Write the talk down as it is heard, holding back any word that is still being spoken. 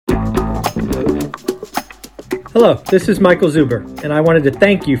Hello, this is Michael Zuber, and I wanted to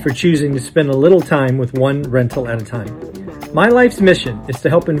thank you for choosing to spend a little time with one rental at a time. My life's mission is to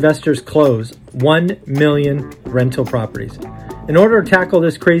help investors close 1 million rental properties. In order to tackle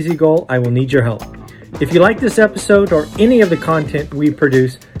this crazy goal, I will need your help. If you like this episode or any of the content we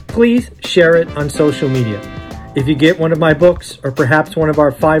produce, please share it on social media. If you get one of my books or perhaps one of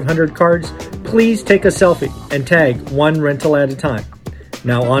our 500 cards, please take a selfie and tag one rental at a time.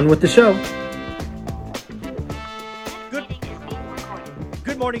 Now on with the show.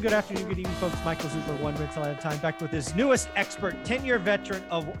 Good morning, good afternoon, good evening, folks. Michael Zuber, one rental at a time, back with his newest expert, 10-year veteran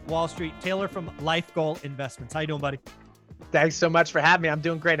of Wall Street, Taylor from Life Goal Investments. How you doing, buddy? Thanks so much for having me. I'm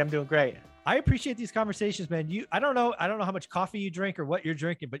doing great. I appreciate these conversations, man. I don't know how much coffee you drink or what you're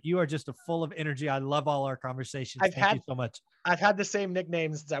drinking, but you are just full of energy. I love all our conversations. Thank you so much. I've had the same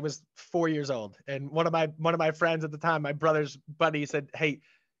nickname since I was 4 years old. And one of my friends at the time, my brother's buddy, said, "Hey,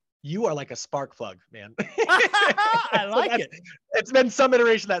 you are like a spark plug, man." I like it. It's been some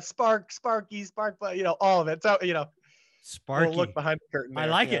iteration that sparky, spark plug, all of it. So, Sparky. We'll look behind the curtain there. I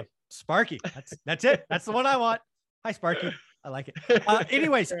like it. Sparky. That's it. That's the one I want. Hi, Sparky. I like it.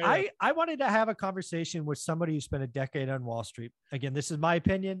 Anyways, I wanted to have a conversation with somebody who spent a decade on Wall Street. Again, this is my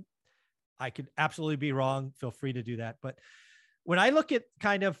opinion. I could absolutely be wrong. Feel free to do that. But when I look at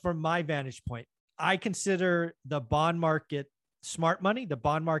kind of from my vantage point, I consider the bond market smart money. The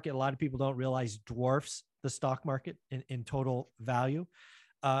bond market, a lot of people don't realize, dwarfs the stock market in total value.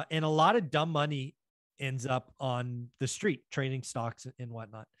 And a lot of dumb money ends up on the street trading stocks and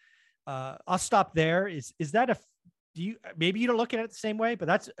whatnot. I'll stop there. Is that maybe you don't look at it the same way, but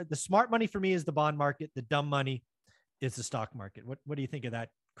that's the smart money for me is the bond market. The dumb money is the stock market. What do you think of that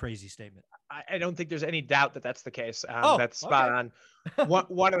crazy statement? I don't think there's any doubt that that's the case. That's spot on.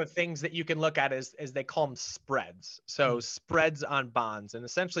 One of the things that you can look at is they call them spreads. So spreads on bonds, and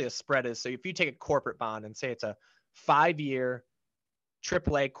essentially a spread is, so if you take a corporate bond and say it's a 5-year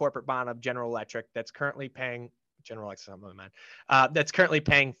AAA corporate bond of General Electric that's currently paying that's currently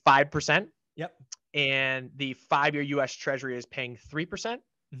paying 5%. Yep. And the 5-year U.S. Treasury is paying 3%.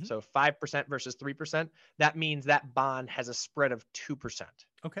 Mm-hmm. So 5% versus 3%. That means that bond has a spread of 2%.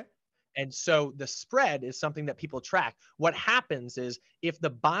 Okay. And so the spread is something that people track. What happens is if the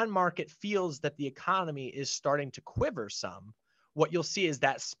bond market feels that the economy is starting to quiver some, what you'll see is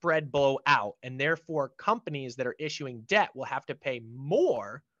that spread blow out. And therefore, companies that are issuing debt will have to pay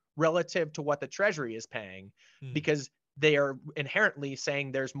more relative to what the Treasury is paying because they are inherently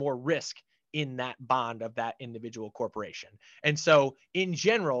saying there's more risk in that bond of that individual corporation. And so in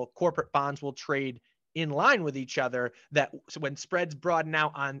general, corporate bonds will trade in line with each other. So when spreads broaden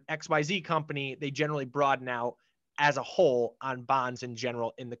out on XYZ company, they generally broaden out as a whole on bonds in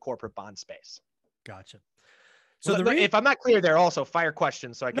general in the corporate bond space. Gotcha. So if I'm not clear there, also fire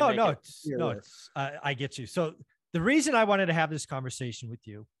questions so I can I get you. So the reason I wanted to have this conversation with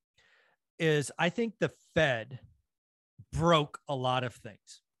you is I think the Fed broke a lot of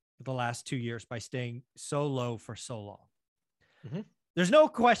things the last 2 years by staying so low for so long. Mm-hmm. There's no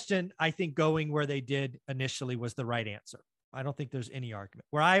question. I think going where they did initially was the right answer. I don't think there's any argument.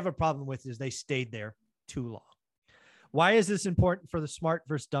 Where I have a problem with is they stayed there too long. Why is this important for the smart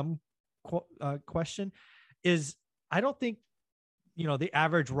versus dumb question? Is I don't think, the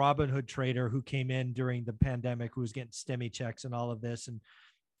average Robinhood trader who came in during the pandemic, who was getting STEMI checks and all of this, and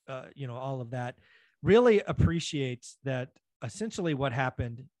all of that, really appreciates that essentially what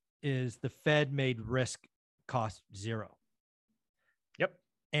happened is the Fed made risk cost zero. Yep.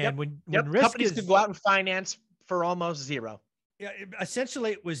 And when risk companies could go out and finance for almost zero. Yeah,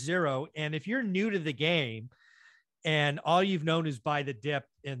 essentially it was zero. And if you're new to the game and all you've known is buy the dip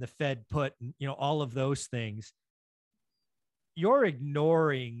and the Fed put, all of those things, you're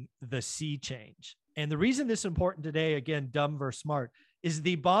ignoring the sea change. And the reason this is important today, again, dumb versus smart, is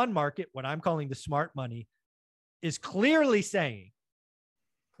the bond market, what I'm calling the smart money, is clearly saying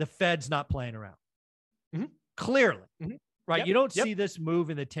the Fed's not playing around. Mm-hmm. Clearly. Mm-hmm. Right. Yep. You don't see this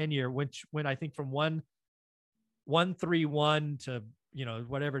move in the 10-year, when I think from 131 to,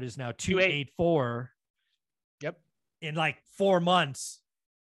 whatever it is now, 284. Yep. In like 4 months.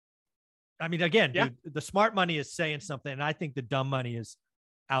 I mean, again, dude, the smart money is saying something, and I think the dumb money is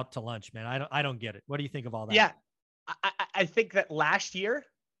out to lunch, man. I don't get it. What do you think of all that? Yeah. I think that last year,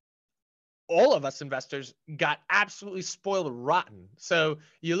 all of us investors got absolutely spoiled rotten. So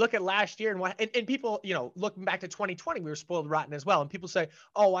you look at last year and people, looking back to 2020, we were spoiled rotten as well. And people say,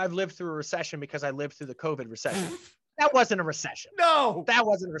 "Oh, I've lived through a recession because I lived through the COVID recession." That wasn't a recession. No, that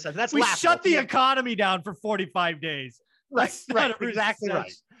wasn't a recession. We shut the economy down for 45 days. Right. Exactly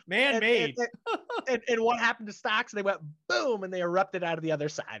right. Man-made. And what happened to stocks? They went boom and they erupted out of the other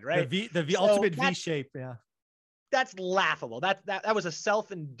side, right? The ultimate V shape. Yeah. that's laughable. That was a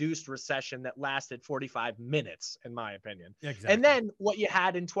self-induced recession that lasted 45 minutes, in my opinion. Exactly. And then what you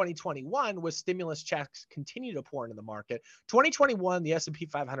had in 2021 was stimulus checks continue to pour into the market. 2021, the S&P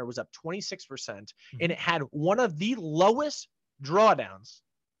 500 was up 26%, and it had one of the lowest drawdowns,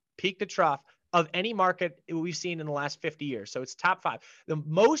 peak to trough, of any market we've seen in the last 50 years. So it's top 5. The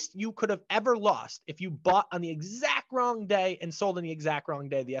most you could have ever lost if you bought on the exact wrong day and sold on the exact wrong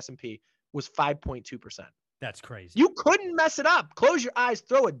day, the S&P, was 5.2%. That's crazy. You couldn't mess it up. Close your eyes,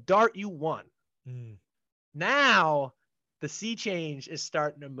 throw a dart, you won. Now the sea change is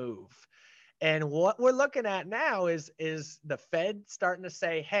starting to move. And what we're looking at now is the Fed starting to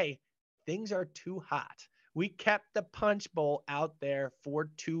say, hey, things are too hot. We kept the punch bowl out there for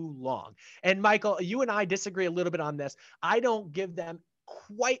too long. And Michael, you and I disagree a little bit on this. I don't give them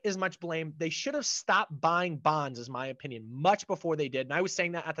quite as much blame. They should have stopped buying bonds, is my opinion, much before they did. And I was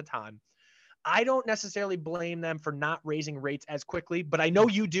saying that at the time. I don't necessarily blame them for not raising rates as quickly, but I know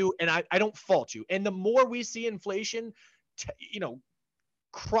you do, and I don't fault you. And the more we see inflation,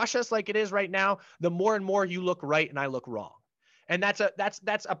 crush us like it is right now, the more and more you look right and I look wrong. And that's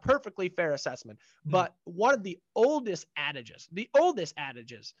a perfectly fair assessment. But one of the oldest adages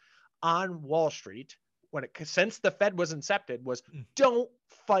on Wall Street, since the Fed was incepted, was don't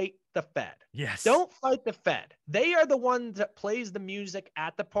fight the Fed. Yes. Don't fight the Fed. They are the ones that plays the music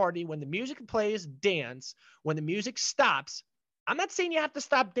at the party. When the music plays, dance. When the music stops, I'm not saying you have to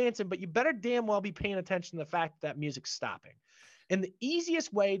stop dancing, but you better damn well be paying attention to the fact that music's stopping. And the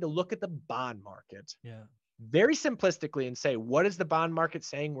easiest way to look at the bond market, very simplistically, and say, what is the bond market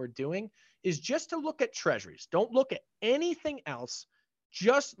saying we're doing, is just to look at treasuries. Don't look at anything else.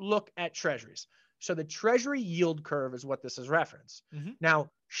 Just look at treasuries. So the treasury yield curve is what this is referenced. Now,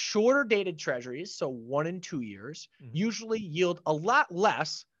 shorter dated treasuries, so 1 and 2 years, usually yield a lot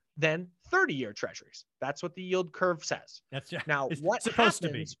less than 30-year treasuries. That's what the yield curve says. Now, what's supposed to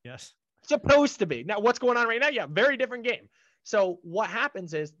be? Yes. Supposed to be. Now, what's going on right now? Yeah, very different game. So what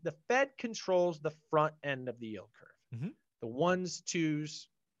happens is the Fed controls the front end of the yield curve. The 1s, 2s,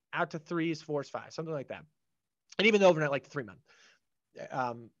 out to 3s, 4s, 5s, something like that. And even the overnight, like the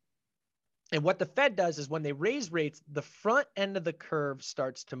 3-month. And what the Fed does is when they raise rates, the front end of the curve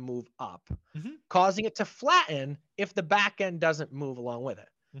starts to move up, causing it to flatten if the back end doesn't move along with it.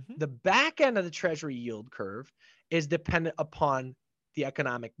 The back end of the treasury yield curve is dependent upon the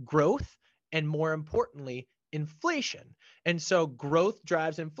economic growth and, more importantly, inflation. And so growth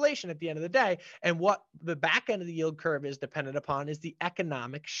drives inflation at the end of the day. And what the back end of the yield curve is dependent upon is the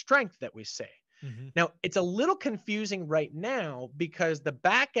economic strength that we see. Now, it's a little confusing right now because the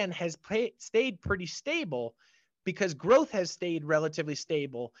back end has stayed pretty stable because growth has stayed relatively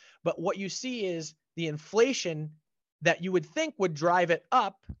stable. But what you see is the inflation that you would think would drive it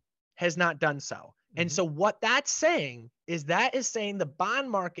up has not done so. And so what that's saying is the bond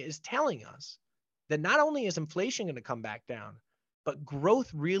market is telling us that not only is inflation going to come back down, but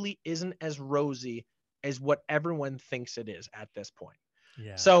growth really isn't as rosy as what everyone thinks it is at this point.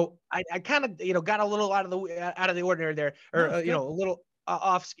 Yeah. So I kind of, got a little out of the ordinary there, or, a little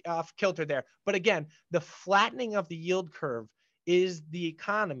off kilter there. But again, the flattening of the yield curve is the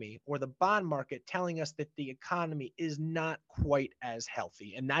economy or the bond market telling us that the economy is not quite as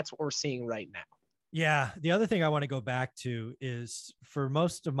healthy. And that's what we're seeing right now. Yeah. The other thing I want to go back to is for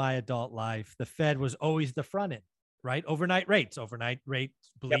most of my adult life, the Fed was always the front end, right? Overnight rates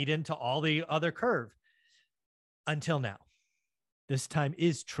bleed into all the other curve until now. This time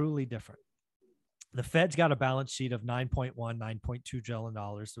is truly different. The Fed's got a balance sheet of $9.2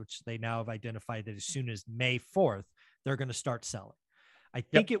 trillion, which they now have identified that as soon as May 4th, they're going to start selling. I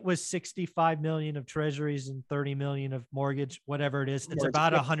think it was 65 million of treasuries and 30 million of mortgage, whatever it is. It's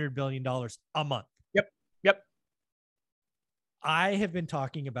about $100 billion a month. Yep. I have been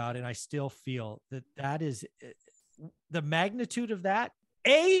talking about it, and I still feel that is the magnitude of that.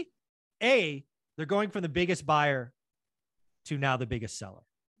 They're going from the biggest buyer to now the biggest seller.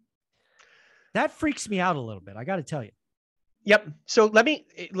 That freaks me out a little bit. I got to tell you. Yep. So let me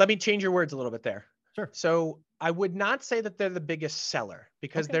change your words a little bit there. Sure. So I would not say that they're the biggest seller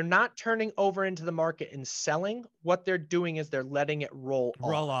because they're not turning over into the market and selling. What they're doing is they're letting it roll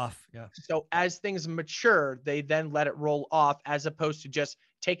off. Yeah. So as things mature, they then let it roll off as opposed to just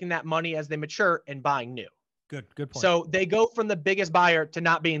taking that money as they mature and buying new. Good point. So they go from the biggest buyer to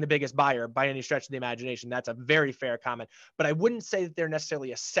not being the biggest buyer by any stretch of the imagination. That's a very fair comment, but I wouldn't say that they're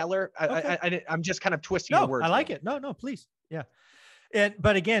necessarily a seller. I'm just kind of twisting the words. I like it. No, please. Yeah.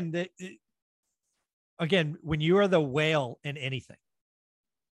 But again, when you are the whale in anything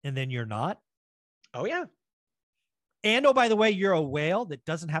and then you're not. Oh yeah. And by the way, you're a whale that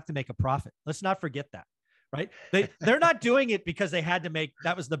doesn't have to make a profit. Let's not forget that. right? They're not doing it because they had to make,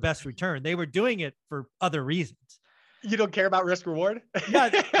 that was the best return. They were doing it for other reasons. You don't care about risk reward? Yeah,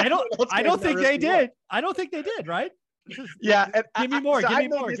 I don't think they did. I don't think they did, right? Yeah. Give me more, so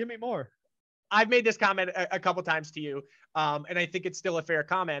give me more. I've made this comment a couple times to you, and I think it's still a fair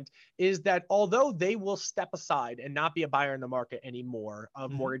comment, is that although they will step aside and not be a buyer in the market anymore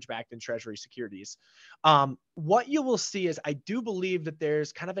of mortgage-backed and treasury securities, what you will see is I do believe that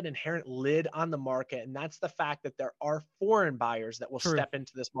there's kind of an inherent lid on the market, and that's the fact that there are foreign buyers that will step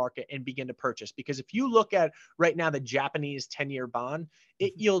into this market and begin to purchase. Because if you look at right now the Japanese 10-year bond,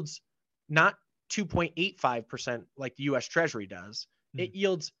 it yields not 2.85% like the U.S. Treasury does. It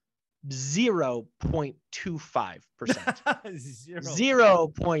yields 0.25%.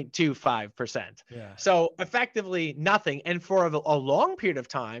 0.25%. Yeah. So effectively nothing. And for a long period of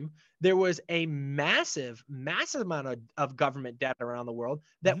time, there was a massive amount of government debt around the world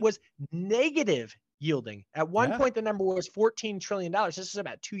that was negative yielding. At one point, the number was $14 trillion. This is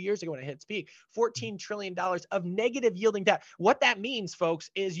about 2 years ago when it hit its peak. $14 trillion of negative yielding debt. What that means,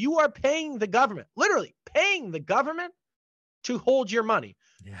 folks, is you are paying the government, literally paying the government to hold your money.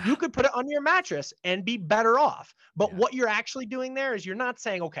 Yeah. You could put it on your mattress and be better off. But what you're actually doing there is you're not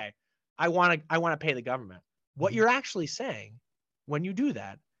saying, okay, I want to pay the government. What you're actually saying when you do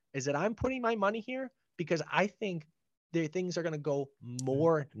that is that I'm putting my money here because I think things are going to go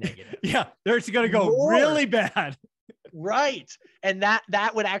more negative. Yeah, they're going to go really bad. Right. And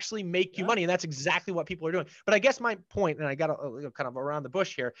that would actually make you money. And that's exactly what people are doing. But I guess my point, and I got kind of around the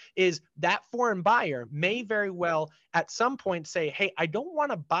bush here, is that foreign buyer may very well at some point say, hey, I don't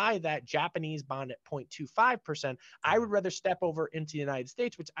want to buy that Japanese bond at 0.25%. I would rather step over into the United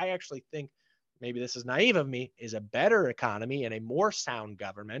States, which I actually think, maybe this is naive of me, is a better economy and a more sound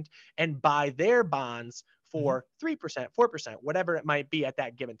government, and buy their bonds for 3%, 4%, whatever it might be at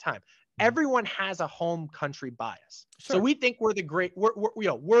that given time. Everyone has a home country bias. Sure. So we think we're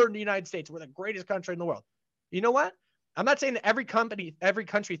we're in the United States. We're the greatest country in the world. You know what? I'm not saying that every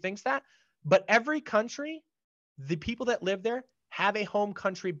country thinks that, but every country, the people that live there have a home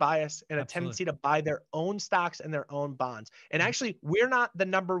country bias and a tendency to buy their own stocks and their own bonds. And actually, we're not the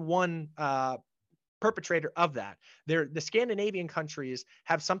number one perpetrator of that. The Scandinavian countries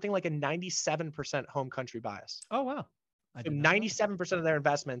have something like a 97% home country bias. Oh, wow. So 97% of their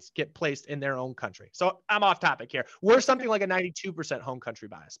investments get placed in their own country. So I'm off topic here. We're something like a 92% home country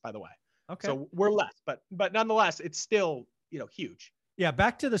bias, by the way. Okay. So we're less, but nonetheless, it's still, huge. Yeah.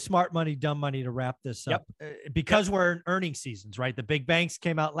 Back to the smart money, dumb money to wrap this up, because we're in earnings seasons, right? The big banks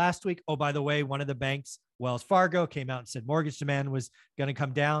came out last week. Oh, by the way, one of the banks, Wells Fargo, came out and said mortgage demand was going to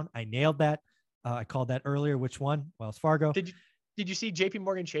come down. I nailed that. I called that earlier. Which one? Wells Fargo. Did you see JP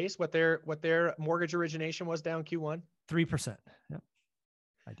Morgan Chase, what their mortgage origination was down Q1? 3%. Yep.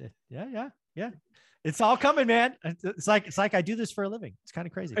 I did. Yeah. It's all coming, man. It's like I do this for a living. It's kind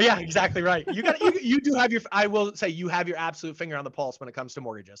of crazy. Yeah, exactly right. You do have I will say you have your absolute finger on the pulse when it comes to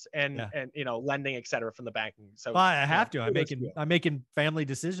mortgages and lending, et cetera, from the banking. So I have to. I'm making family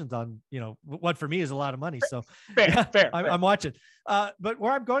decisions on, what for me is a lot of money. So fair. I'm watching. But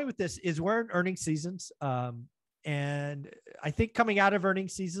where I'm going with this is we're in earnings seasons. And I think coming out of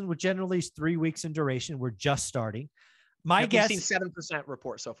earnings season, which generally is 3 weeks in duration, we're just starting. My guess, we've seen 7%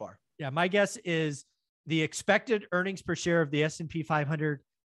 report so far. Yeah, my guess is the expected earnings per share of the S&P 500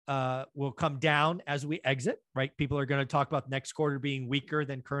 will come down as we exit, right? People are going to talk about next quarter being weaker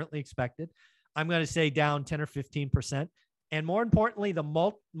than currently expected. I'm going to say down 10 or 15%. And more importantly,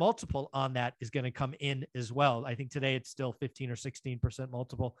 the multiple on that is going to come in as well. I think today it's still 15 or 16%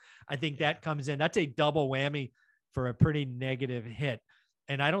 multiple. I think that comes in. That's a double whammy for a pretty negative hit.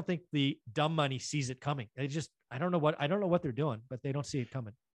 And I don't think the dumb money sees it coming. I don't know what they're doing, but they don't see it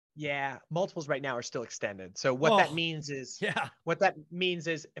coming. Yeah. Multiples right now are still extended. So what that means is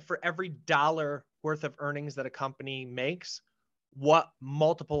for every dollar worth of earnings that a company makes, what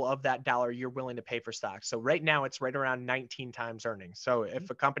multiple of that dollar you're willing to pay for stocks. So right now it's right around 19 times earnings. So if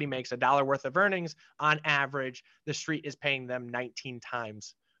a company makes $1 worth of earnings, on average, the street is paying them 19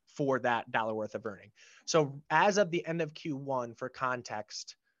 times for that dollar worth of earning. So as of the end of Q1, for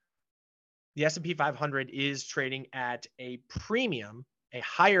context, the S&P 500 is trading at a premium, a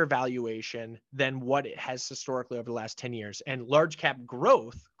higher valuation than what it has historically over the last 10 years. And large cap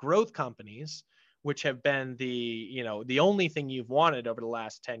growth companies, which have been the only thing you've wanted over the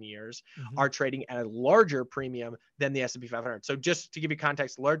last 10 years, are trading at a larger premium than the S&P 500. So just to give you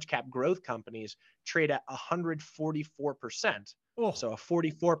context, large cap growth companies trade at 144%. So a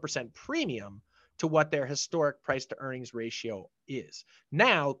 44% premium to what their historic price to earnings ratio is.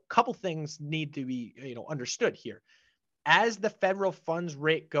 Now, a couple things need to be understood here. As the federal funds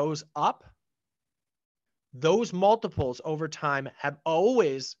rate goes up, those multiples over time have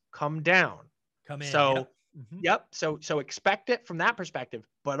always come down. Come in. So, Yep. Mhm. yep. So expect it from that perspective,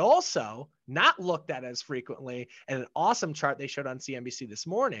 but also not looked at as frequently. And an awesome chart they showed on CNBC this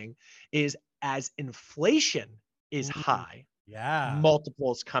morning is as inflation is Ooh, high, yeah.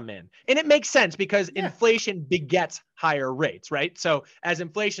 multiples come in. And it makes sense because Yeah. inflation begets higher rates, right? So as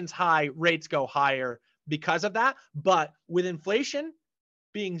inflation's high, rates go higher because of that. But with inflation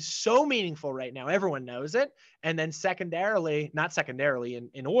being so meaningful right now, everyone knows it. And then secondarily, not secondarily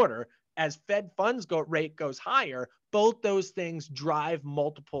in order, as Fed funds rate goes higher, both those things drive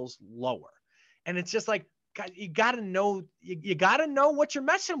multiples lower. And it's just like, God, you got to know, you got to know what you're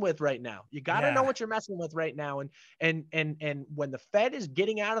messing with right now. You got to know Yeah. what you're messing with right now. And when the Fed is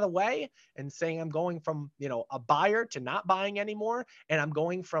getting out of the way and saying, I'm going from, a buyer to not buying anymore, and I'm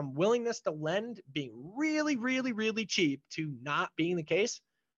going from willingness to lend being really, really, really cheap to not being the case,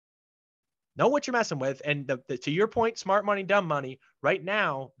 know what you're messing with. And to your point, smart money, dumb money, right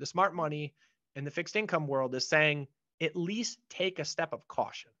now, the smart money in the fixed income world is saying, at least take a step of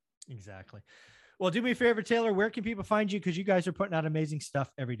caution. Exactly. Well, do me a favor, Taylor. Where can people find you? Because you guys are putting out amazing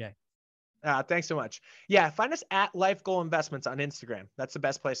stuff every day. Thanks so much. Yeah, find us at Life Goal Investments on Instagram. That's the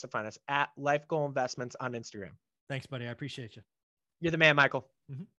best place to find us, at Life Goal Investments on Instagram. Thanks, buddy. I appreciate you. You're the man, Michael. Mm-hmm.